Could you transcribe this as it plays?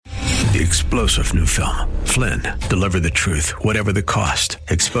The explosive new film, Flynn, deliver the truth, whatever the cost,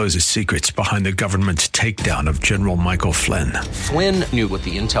 exposes secrets behind the government's takedown of General Michael Flynn. Flynn knew what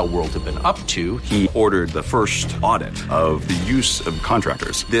the intel world had been up to. He ordered the first audit of the use of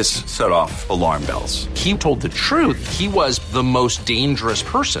contractors. This set off alarm bells. He told the truth. He was the most dangerous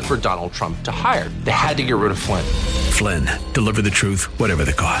person for Donald Trump to hire. They had to get rid of Flynn. Flynn, deliver the truth, whatever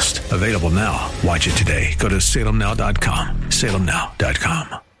the cost. Available now. Watch it today. Go to salemnow.com.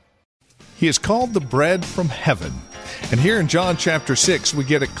 salemnow.com. He is called the bread from heaven. And here in John chapter 6, we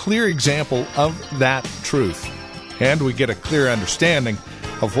get a clear example of that truth. And we get a clear understanding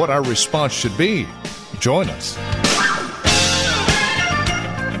of what our response should be. Join us.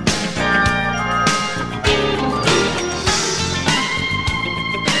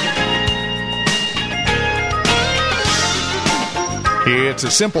 It's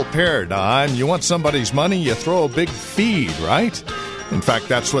a simple paradigm. You want somebody's money, you throw a big feed, right? In fact,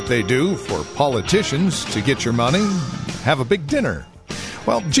 that's what they do for politicians to get your money, have a big dinner.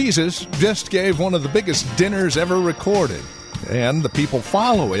 Well, Jesus just gave one of the biggest dinners ever recorded. And the people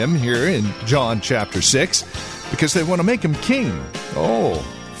follow him here in John chapter 6 because they want to make him king. Oh,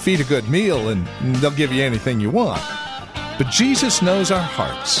 feed a good meal and they'll give you anything you want. But Jesus knows our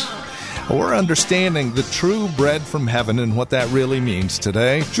hearts. We're understanding the true bread from heaven and what that really means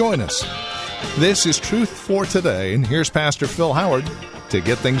today. Join us. This is Truth for Today, and here's Pastor Phil Howard to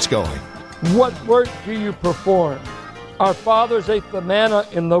get things going. What work do you perform? Our fathers ate the manna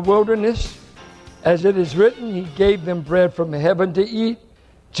in the wilderness. As it is written, he gave them bread from heaven to eat.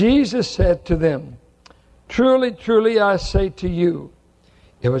 Jesus said to them, "Truly, truly, I say to you,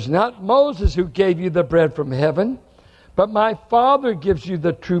 it was not Moses who gave you the bread from heaven, but my Father gives you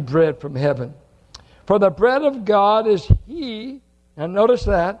the true bread from heaven. For the bread of God is he," and notice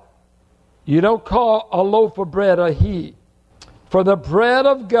that, you don't call a loaf of bread a he. "For the bread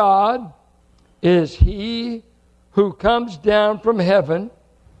of God is he who comes down from heaven,"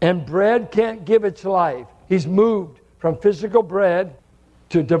 and bread can't give its life. He's moved from physical bread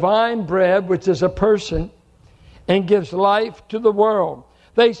to divine bread, which is a person, and gives life to the world.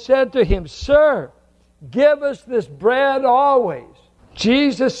 They said to him, "Sir, give us this bread always."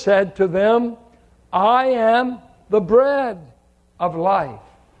 Jesus said to them, "I am the bread of life."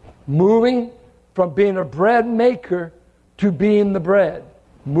 Moving from being a bread maker to being the bread.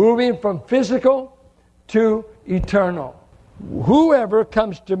 Moving from physical to eternal. "Whoever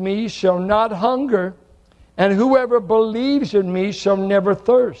comes to me shall not hunger, and whoever believes in me shall never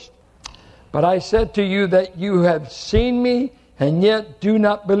thirst. But I said to you that you have seen me, and yet do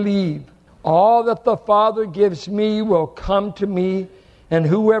not believe. All that the Father gives me will come to me, and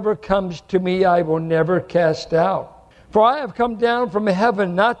whoever comes to me I will never cast out. For I have come down from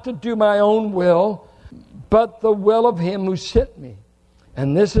heaven not to do my own will, but the will of him who sent me.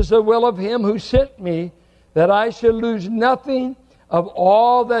 And this is the will of him who sent me, that I should lose nothing of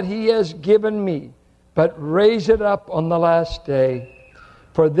all that he has given me, but raise it up on the last day.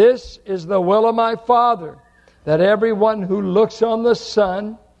 For this is the will of my Father, that everyone who looks on the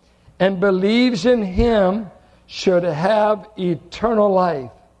Son and believes in him should have eternal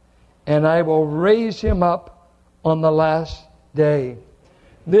life, and I will raise him up on the last day."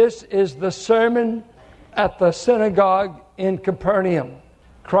 This is the sermon at the synagogue in Capernaum.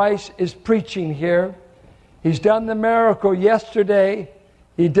 Christ is preaching here. He's done the miracle yesterday.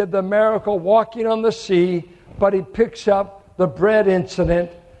 He did the miracle walking on the sea, but he picks up the bread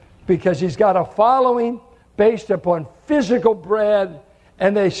incident because he's got a following based upon physical bread,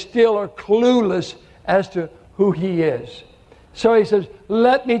 and they still are clueless as to who he is. So he says,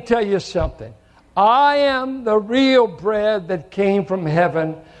 "Let me tell you something. I am the real bread that came from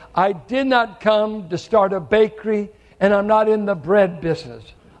heaven. I did not come to start a bakery, and I'm not in the bread business.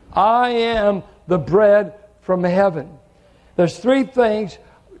 I am the bread from heaven." There's three things,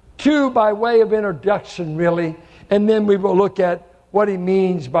 two by way of introduction, really, and then we will look at what he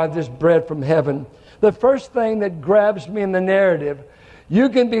means by this bread from heaven. The first thing that grabs me in the narrative, you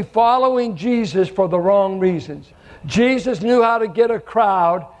can be following Jesus for the wrong reasons. Jesus knew how to get a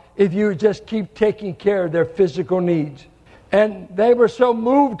crowd if you just keep taking care of their physical needs. And they were so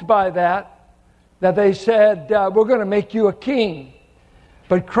moved by that they said, "We're going to make you a king."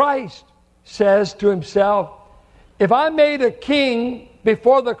 But Christ says to himself, if I made a king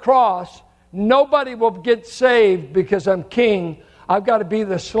before the cross, nobody will get saved because I'm king. I've got to be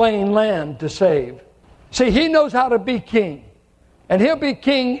the slain lamb to save. See, he knows how to be king. And he'll be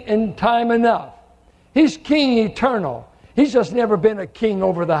king in time enough. He's king eternal. He's just never been a king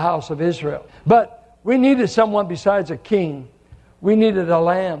over the house of Israel. But we needed someone besides a king. We needed a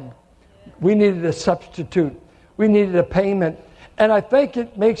lamb. We needed a substitute. We needed a payment. And I think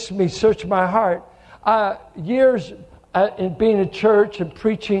it makes me search my heart. Years in being in church and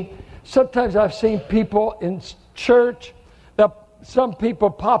preaching, sometimes I've seen people in church, that some people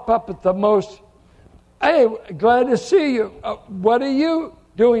pop up at the most, hey, glad to see you. What are you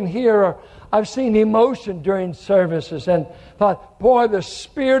doing here? Or I've seen emotion during services and thought, boy, the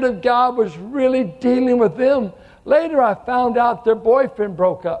Spirit of God was really dealing with them. Later I found out their boyfriend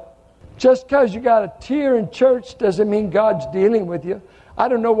broke up. Just because you got a tear in church doesn't mean God's dealing with you. I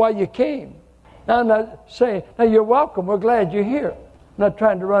don't know why you came. Now, I'm not saying, now you're welcome. We're glad you're here. I'm not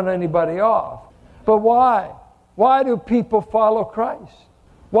trying to run anybody off. But why? Why do people follow Christ?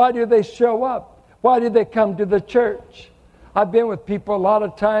 Why do they show up? Why do they come to the church? I've been with people a lot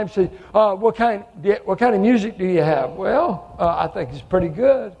of times say, what kind of music do you have? Well, I think it's pretty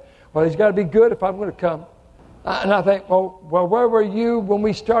good. Well, he's got to be good if I'm going to come. And I think, well, where were you when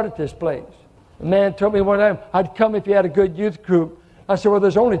we started this place? A man told me one time, I'd come if you had a good youth group. I said, well,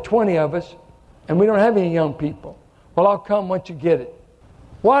 there's only 20 of us, and we don't have any young people. Well, I'll come once you get it.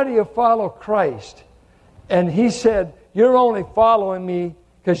 Why do you follow Christ? And he said, you're only following me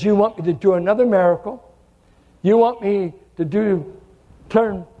because you want me to do another miracle. You want me to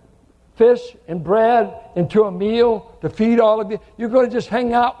turn fish and bread into a meal to feed all of you. You're going to just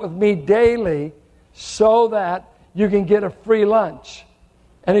hang out with me daily so that you can get a free lunch.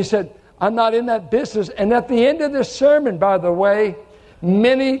 And he said, I'm not in that business. And at the end of this sermon, by the way,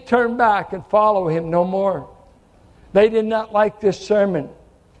 many turned back and follow him no more. They did not like this sermon.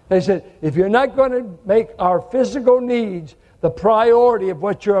 They said, if you're not going to make our physical needs the priority of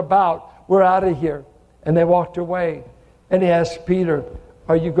what you're about, we're out of here. And they walked away. And he asked Peter,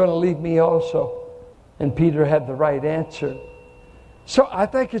 are you going to leave me also? And Peter had the right answer. So I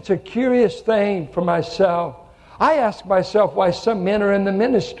think it's a curious thing for myself. I ask myself why some men are in the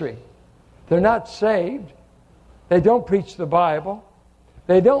ministry. They're not saved. They don't preach the Bible.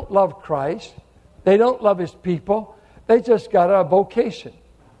 They don't love Christ. They don't love His people. They just got a vocation.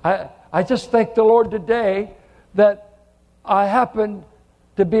 I just thank the Lord today that I happen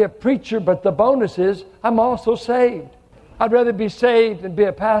to be a preacher, but the bonus is I'm also saved. I'd rather be saved than be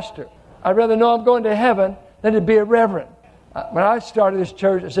a pastor. I'd rather know I'm going to heaven than to be a reverend. When I started this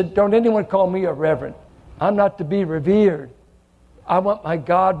church, I said, don't anyone call me a reverend. I'm not to be revered. I want my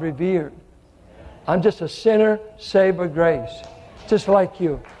God revered. I'm just a sinner saved by grace. Just like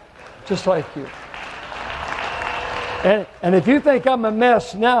you. Just like you. And if you think I'm a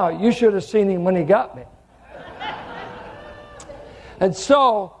mess now, you should have seen him when he got me. And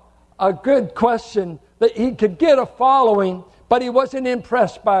so, a good question, that he could get a following, but he wasn't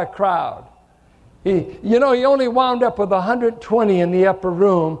impressed by a crowd. He only wound up with 120 in the upper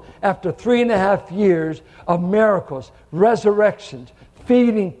room after 3.5 years of miracles, resurrections,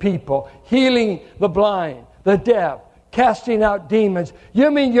 feeding people, healing the blind, the deaf, casting out demons.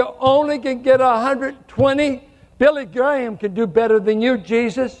 You mean you only can get 120? Billy Graham can do better than you,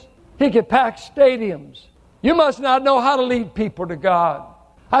 Jesus. He can pack stadiums. You must not know how to lead people to God.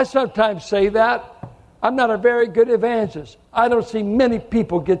 I sometimes say that. I'm not a very good evangelist. I don't see many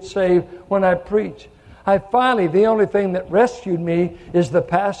people get saved when I preach. The only thing that rescued me is the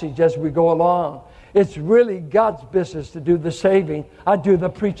passage as we go along. It's really God's business to do the saving. I do the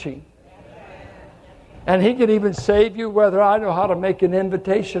preaching. And He can even save you whether I know how to make an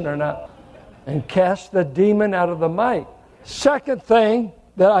invitation or not. And cast the demon out of the mic. Second thing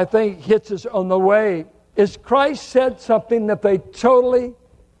that I think hits us on the way is Christ said something that they totally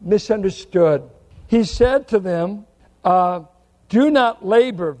misunderstood. He said to them, do not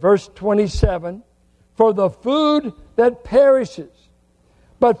labor, verse 27, for the food that perishes,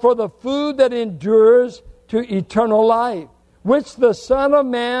 but for the food that endures to eternal life, which the Son of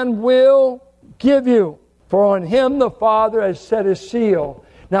Man will give you. For on Him the Father has set His seal.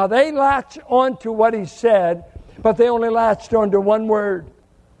 Now they latched on to what He said, but they only latched on to one word,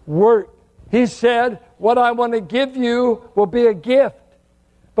 work. He said, what I want to give you will be a gift.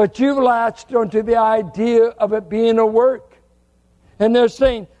 But you've latched onto the idea of it being a work. And they're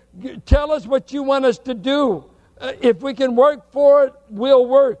saying, tell us what you want us to do. If we can work for it, we'll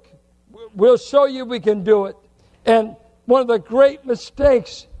work. We'll show you we can do it. And one of the great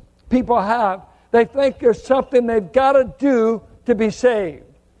mistakes people have, they think there's something they've got to do to be saved.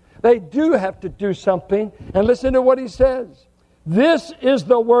 They do have to do something. And listen to what He says. This is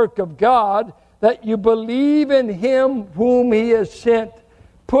the work of God, that you believe in Him whom He has sent.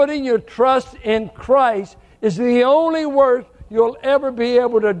 Putting your trust in Christ is the only work you'll ever be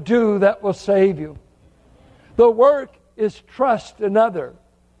able to do that will save you. The work is trust another.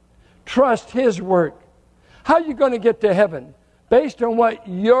 Trust His work. How are you going to get to heaven? Based on what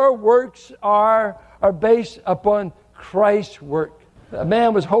your works are based upon Christ's work. A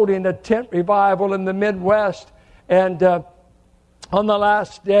man was holding a tent revival in the Midwest, and on the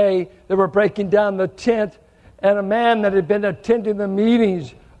last day, they were breaking down the tent, and a man that had been attending the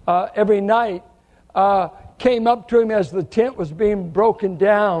meetings every night came up to him as the tent was being broken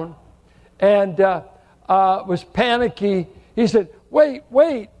down and was panicky. He said, wait,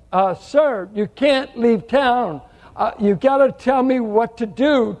 sir, you can't leave town. You've got to tell me what to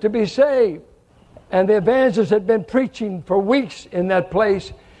do to be saved. And the evangelist had been preaching for weeks in that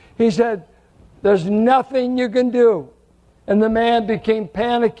place. He said, there's nothing you can do. And the man became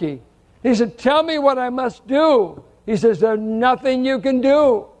panicky. He said, tell me what I must do. He says, there's nothing you can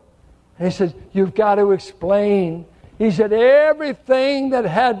do. And he said, you've got to explain. He said, everything that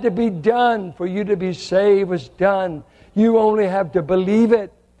had to be done for you to be saved was done. You only have to believe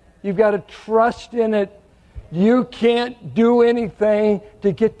it. You've got to trust in it. You can't do anything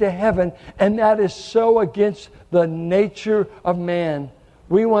to get to heaven. And that is so against the nature of man.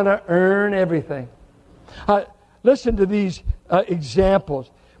 We want to earn everything. Listen to these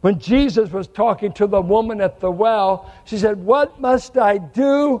examples. When Jesus was talking to the woman at the well, she said, what must I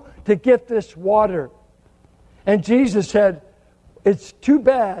do to get this water? And Jesus said, it's too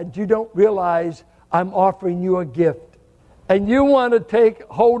bad you don't realize I'm offering you a gift. And you want to take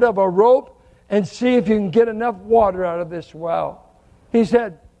hold of a rope and see if you can get enough water out of this well. He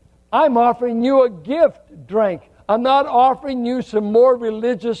said, I'm offering you a gift, drink. I'm not offering you some more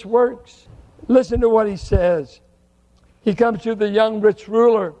religious works. Listen to what he says. He comes to the young rich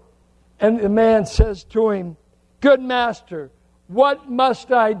ruler, and the man says to him, good master, what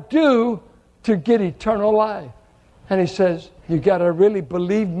must I do to get eternal life? And he says, you got to really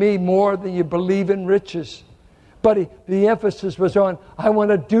believe me more than you believe in riches. But the emphasis was on, I want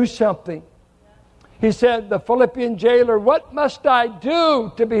to do something. He said, the Philippian jailer, what must I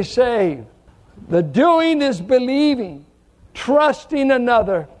do to be saved? The doing is believing, trusting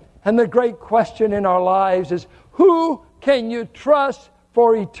another. And the great question in our lives is, who can you trust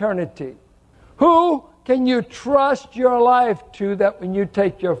for eternity? Who can you trust your life to, that when you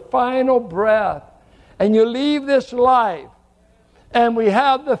take your final breath and you leave this life and we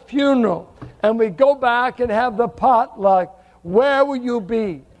have the funeral and we go back and have the potluck, where will you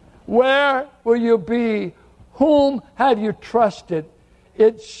be? Where will you be? Whom have you trusted?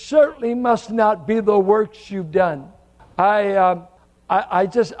 It certainly must not be the works you've done. I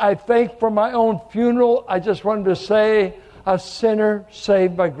think for my own funeral, I just wanted to say, a sinner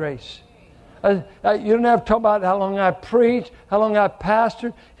saved by grace. You don't have to talk about how long I preached, how long I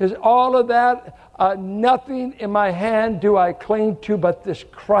pastored, because all of that, nothing in my hand do I cling to but this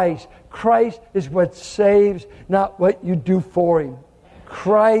Christ. Christ is what saves, not what you do for Him.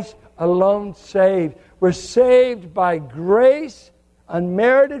 Christ alone saved. We're saved by grace,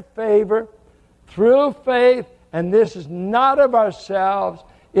 unmerited favor, through faith, and this is not of ourselves.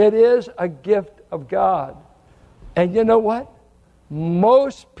 It is a gift of God. And you know what?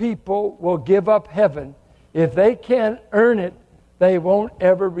 Most people will give up heaven. If they can't earn it, they won't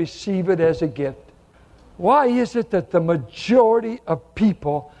ever receive it as a gift. Why is it that the majority of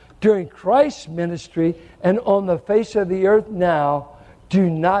people during Christ's ministry and on the face of the earth now do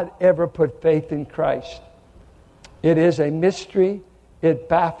not ever put faith in Christ? It is a mystery. It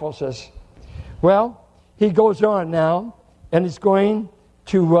baffles us. Well, he goes on now, and he's going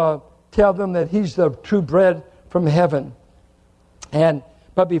to tell them that he's the true bread from heaven.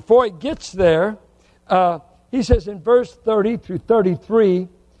 But before he gets there, he says in verse 30 through 33,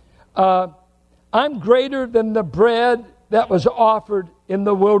 I'm greater than the bread that was offered in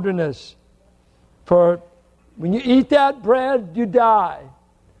the wilderness. For when you eat that bread, you die.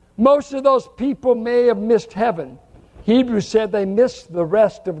 Most of those people may have missed heaven. Hebrews said they missed the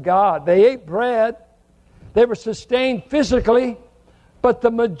rest of God. They ate bread. They were sustained physically. But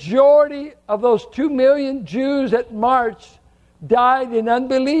the majority of those 2 million Jews that marched died in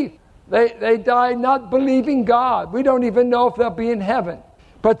unbelief. They died not believing God. We don't even know if they'll be in heaven.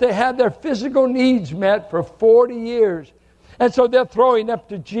 But they had their physical needs met for 40 years. And so they're throwing up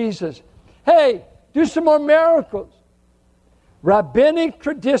to Jesus, hey, do some more miracles. Rabbinic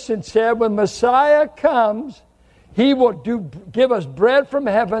tradition said when Messiah comes, He will give us bread from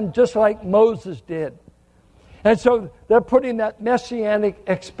heaven just like Moses did. And so they're putting that messianic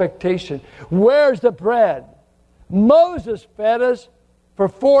expectation. Where's the bread? Moses fed us for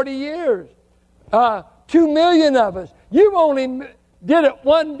 40 years. 2 million of us. You only did it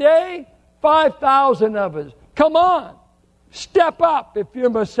one day, 5,000 of us. Come on. Step up if you're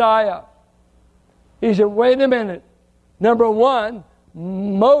Messiah. He said, wait a minute. Number one,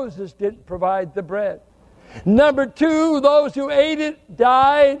 Moses didn't provide the bread. Number two, those who ate it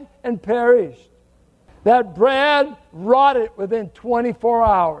died and perished. That bread rotted within 24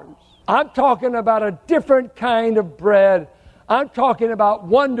 hours. I'm talking about a different kind of bread. I'm talking about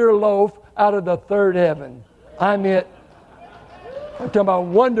Wonder Loaf out of the third heaven. I'm talking about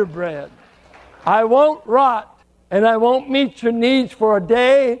Wonder Bread. I won't rot, and I won't meet your needs for a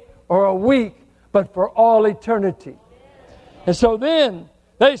day or a week, but for all eternity. And so then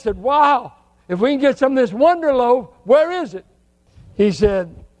they said, wow, if we can get some of this Wonder Loaf, where is it? He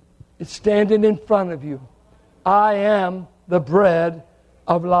said, it's standing in front of you. I am the bread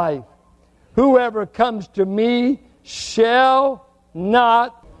of life. Whoever comes to me shall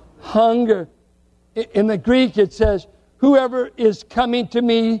not hunger. In the Greek it says, whoever is coming to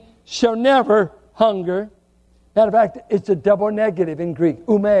me shall never hunger. Matter of fact, it's a double negative in Greek.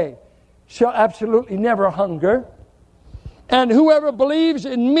 Ume. Shall absolutely never hunger. And whoever believes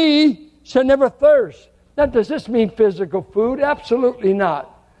in me shall never thirst. Now, does this mean physical food? Absolutely not.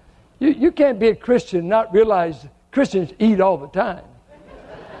 You can't be a Christian and not realize Christians eat all the time.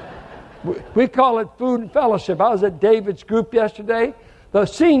 We call it food and fellowship. I was at David's group yesterday. The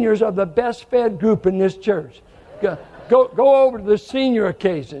seniors are the best fed group in this church. Go over to the senior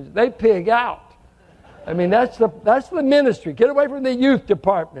occasions. They pig out. I mean, that's the ministry. Get away from the youth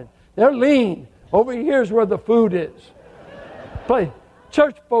department. They're lean. Over here's where the food is.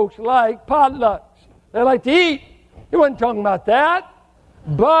 Church folks like potlucks. They like to eat. He wasn't talking about that.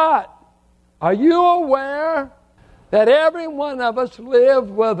 But are you aware that every one of us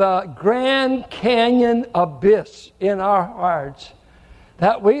live with a Grand Canyon abyss in our hearts?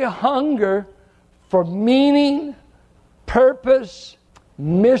 That we hunger for meaning, purpose,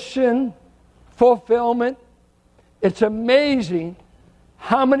 mission, fulfillment. It's amazing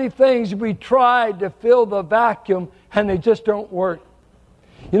how many things we try to fill the vacuum and they just don't work.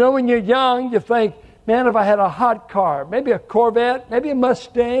 You know, when you're young, you think, man, if I had a hot car, maybe a Corvette, maybe a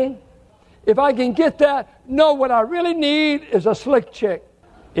Mustang, if I can get that, no, what I really need is a slick chick.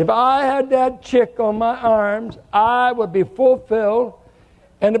 If I had that chick on my arms, I would be fulfilled.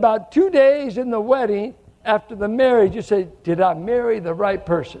 And about 2 days in the wedding, after the marriage, you say, did I marry the right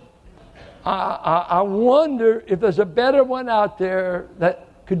person? I wonder if there's a better one out there that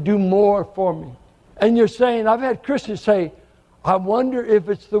could do more for me. And you're saying, I've had Christians say, I wonder if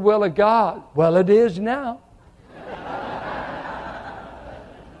it's the will of God. Well, it is now.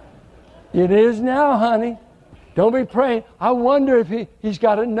 It is now, honey. Don't be praying. I wonder if he's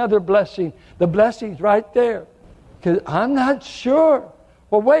got another blessing. The blessing's right there. Because I'm not sure.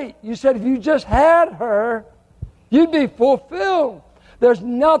 Well, wait. You said if you just had her, you'd be fulfilled. There's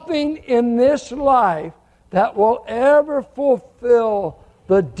nothing in this life that will ever fulfill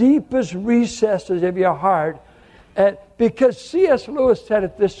the deepest recesses of your heart. Because C.S. Lewis said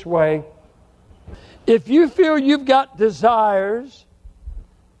it this way, if you feel you've got desires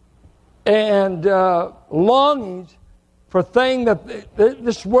and longings for things that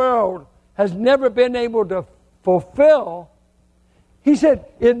this world has never been able to fulfill, he said,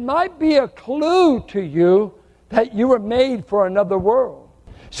 it might be a clue to you that you were made for another world.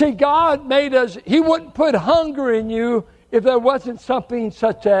 See, God made us, He wouldn't put hunger in you if there wasn't something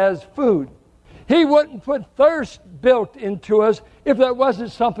such as food. He wouldn't put thirst built into us if there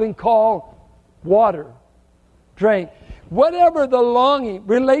wasn't something called water, drink. Whatever the longing,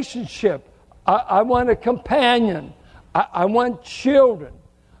 relationship, I want a companion, I want children.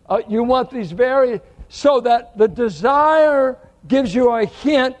 You want these so that the desire gives you a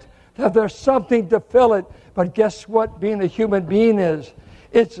hint that there's something to fill it. But guess what being a human being is?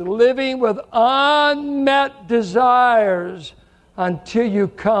 It's living with unmet desires until you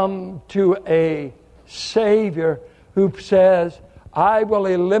come to a Savior who says, I will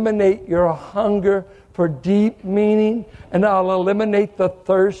eliminate your hunger for deep meaning, and I'll eliminate the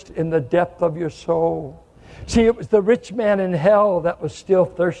thirst in the depth of your soul. See, it was the rich man in hell that was still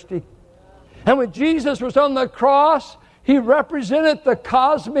thirsty. And when Jesus was on the cross, He represented the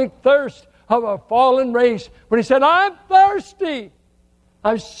cosmic thirst of a fallen race. When He said, I'm thirsty.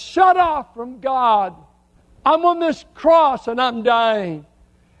 I'm shut off from God. I'm on this cross and I'm dying.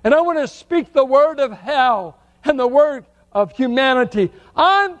 And I want to speak the word of hell and the word of humanity.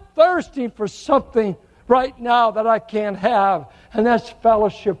 I'm thirsting for something right now that I can't have. And that's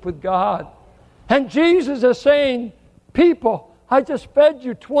fellowship with God. And Jesus is saying, people, I just fed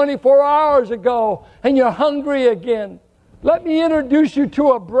you 24 hours ago and you're hungry again. Let me introduce you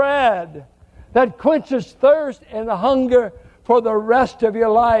to a bread that quenches thirst and hunger for the rest of your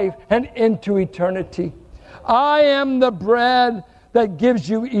life and into eternity. I am the bread that gives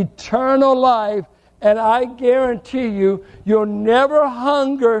you eternal life, and I guarantee you, you'll never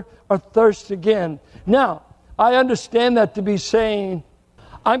hunger or thirst again. Now, I understand that to be saying,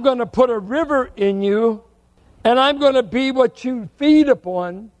 I'm going to put a river in you, and I'm going to be what you feed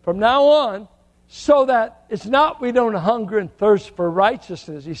upon from now on, so that it's not we don't hunger and thirst for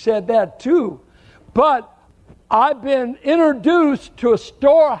righteousness. He said that too. But I've been introduced to a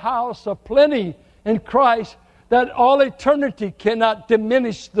storehouse of plenty in Christ that all eternity cannot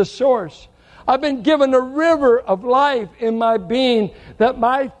diminish the source. I've been given a river of life in my being, that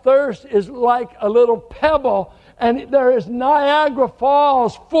my thirst is like a little pebble, and there is Niagara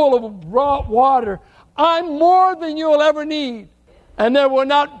Falls full of raw water. I'm more than you'll ever need. And there will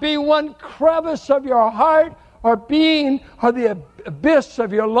not be one crevice of your heart or being or the abyss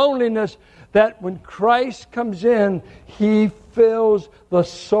of your loneliness, that when Christ comes in, He fills the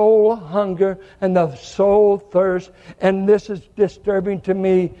soul hunger and the soul thirst. And this is disturbing to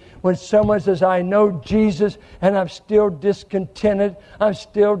me when someone says, I know Jesus, and I'm still discontented, I'm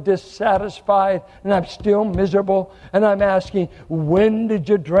still dissatisfied, and I'm still miserable. And I'm asking, when did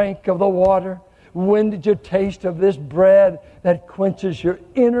you drink of the water? When did you taste of this bread that quenches your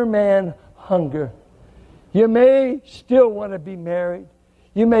inner man hunger? You may still want to be married.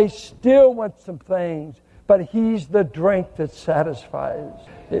 You may still want some things, but He's the drink that satisfies.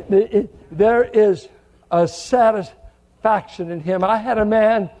 There is a satisfaction in Him. I had a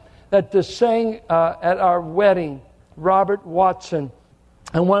man that sang at our wedding, Robert Watson,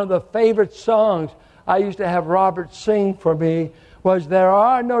 and one of the favorite songs I used to have Robert sing for me was, there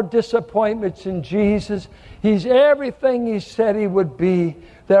are no disappointments in Jesus. He's everything He said He would be.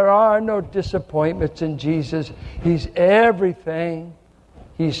 There are no disappointments in Jesus. He's everything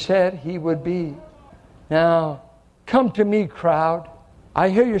He said He would be. Now, come to me, crowd. I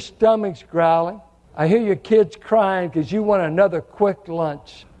hear your stomachs growling. I hear your kids crying because you want another quick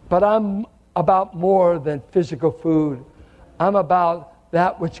lunch. But I'm about more than physical food. I'm about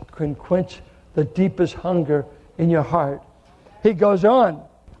that which can quench the deepest hunger in your heart. He goes on,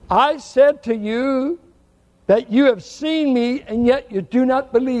 I said to you that you have seen me, and yet you do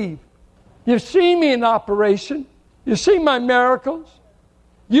not believe. You've seen me in operation. You've seen my miracles.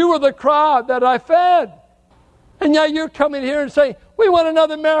 You were the crowd that I fed. And now you're coming here and saying, we want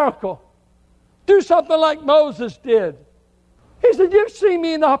another miracle. Do something like Moses did. He said, you've seen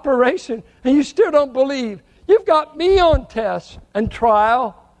me in operation, and you still don't believe. You've got me on test and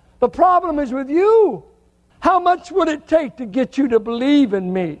trial. The problem is with you. How much would it take to get you to believe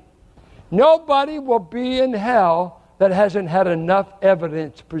in me? Nobody will be in hell that hasn't had enough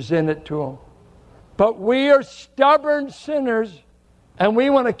evidence presented to them. But we are stubborn sinners, and we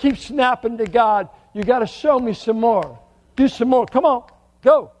want to keep snapping to God. You got to show me some more. Do some more. Come on.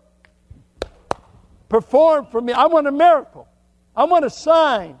 Go. Perform for me. I want a miracle. I want a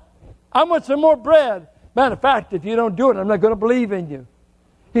sign. I want some more bread. Matter of fact, if you don't do it, I'm not going to believe in you.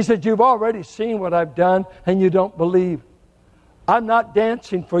 He said, you've already seen what I've done, and you don't believe. I'm not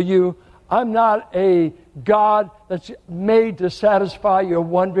dancing for you. I'm not a God that's made to satisfy your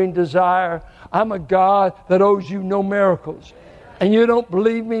wandering desire. I'm a God that owes you no miracles. And you don't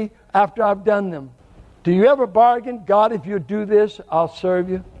believe me after I've done them. Do you ever bargain? God, if you do this, I'll serve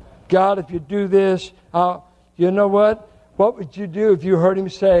you. God, if you do this, you know what? What would you do if you heard Him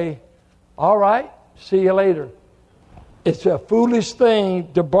say, all right, see you later? It's a foolish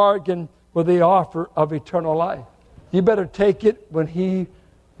thing to bargain with the offer of eternal life. You better take it when He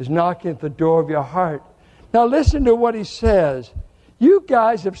is knocking at the door of your heart. Now listen to what He says. You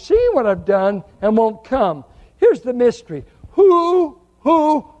guys have seen what I've done and won't come. Here's the mystery. Who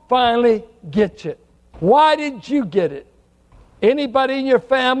finally gets it? Why did you get it? Anybody in your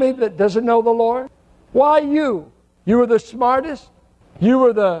family that doesn't know the Lord? Why you? You were the smartest? You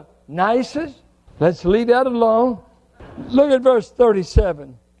were the nicest? Let's leave that alone. Look at verse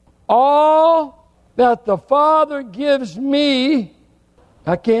 37. All that the Father gives me,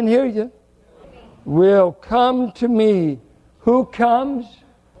 I can't hear you, will come to me. Who comes?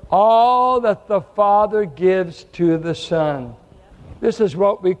 All that the Father gives to the Son. This is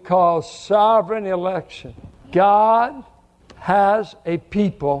what we call sovereign election. God has a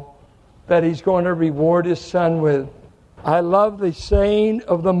people that He's going to reward His Son with. I love the saying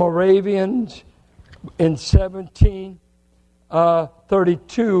of the Moravians in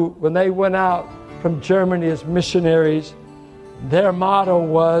 1732 when they went out from Germany as missionaries. Their motto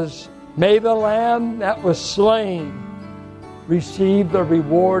was, may the Lamb that was slain receive the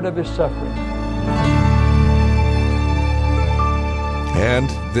reward of His suffering. And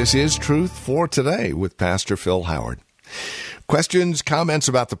this is Truth for Today with Pastor Phil Howard. Questions, comments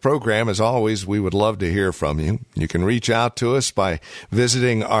about the program, as always, we would love to hear from you. You can reach out to us by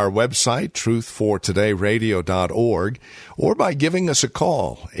visiting our website, truthfortodayradio.org, or by giving us a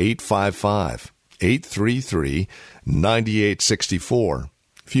call, 855-833-9864.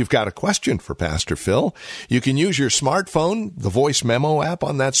 If you've got a question for Pastor Phil, you can use your smartphone. The voice memo app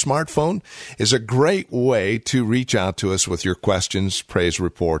on that smartphone is a great way to reach out to us with your questions, praise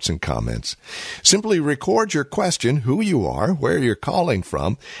reports, and comments. Simply record your question, who you are, where you're calling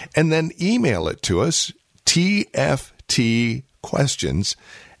from, and then email it to us,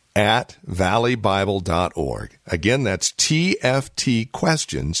 tftquestions@valleybible.org. Again, that's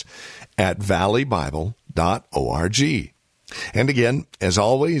tftquestions@valleybible.org. And again, as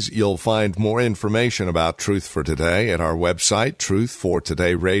always, you'll find more information about Truth for Today at our website,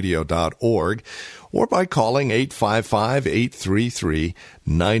 truthfortodayradio.org, or by calling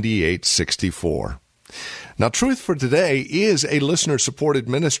 855-833-9864. Now, Truth for Today is a listener-supported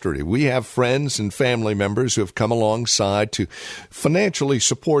ministry. We have friends and family members who have come alongside to financially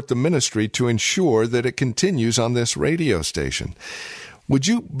support the ministry to ensure that it continues on this radio station. Would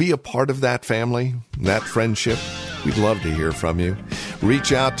you be a part of that family, that friendship? We'd love to hear from you.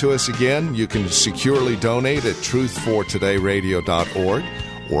 Reach out to us again. You can securely donate at truthfortodayradio.org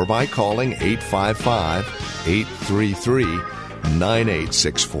or by calling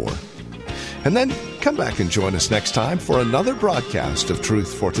 855-833-9864. And then come back and join us next time for another broadcast of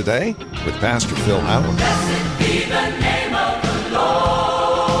Truth for Today with Pastor Phil Howard. Blessed be the name of the Lord.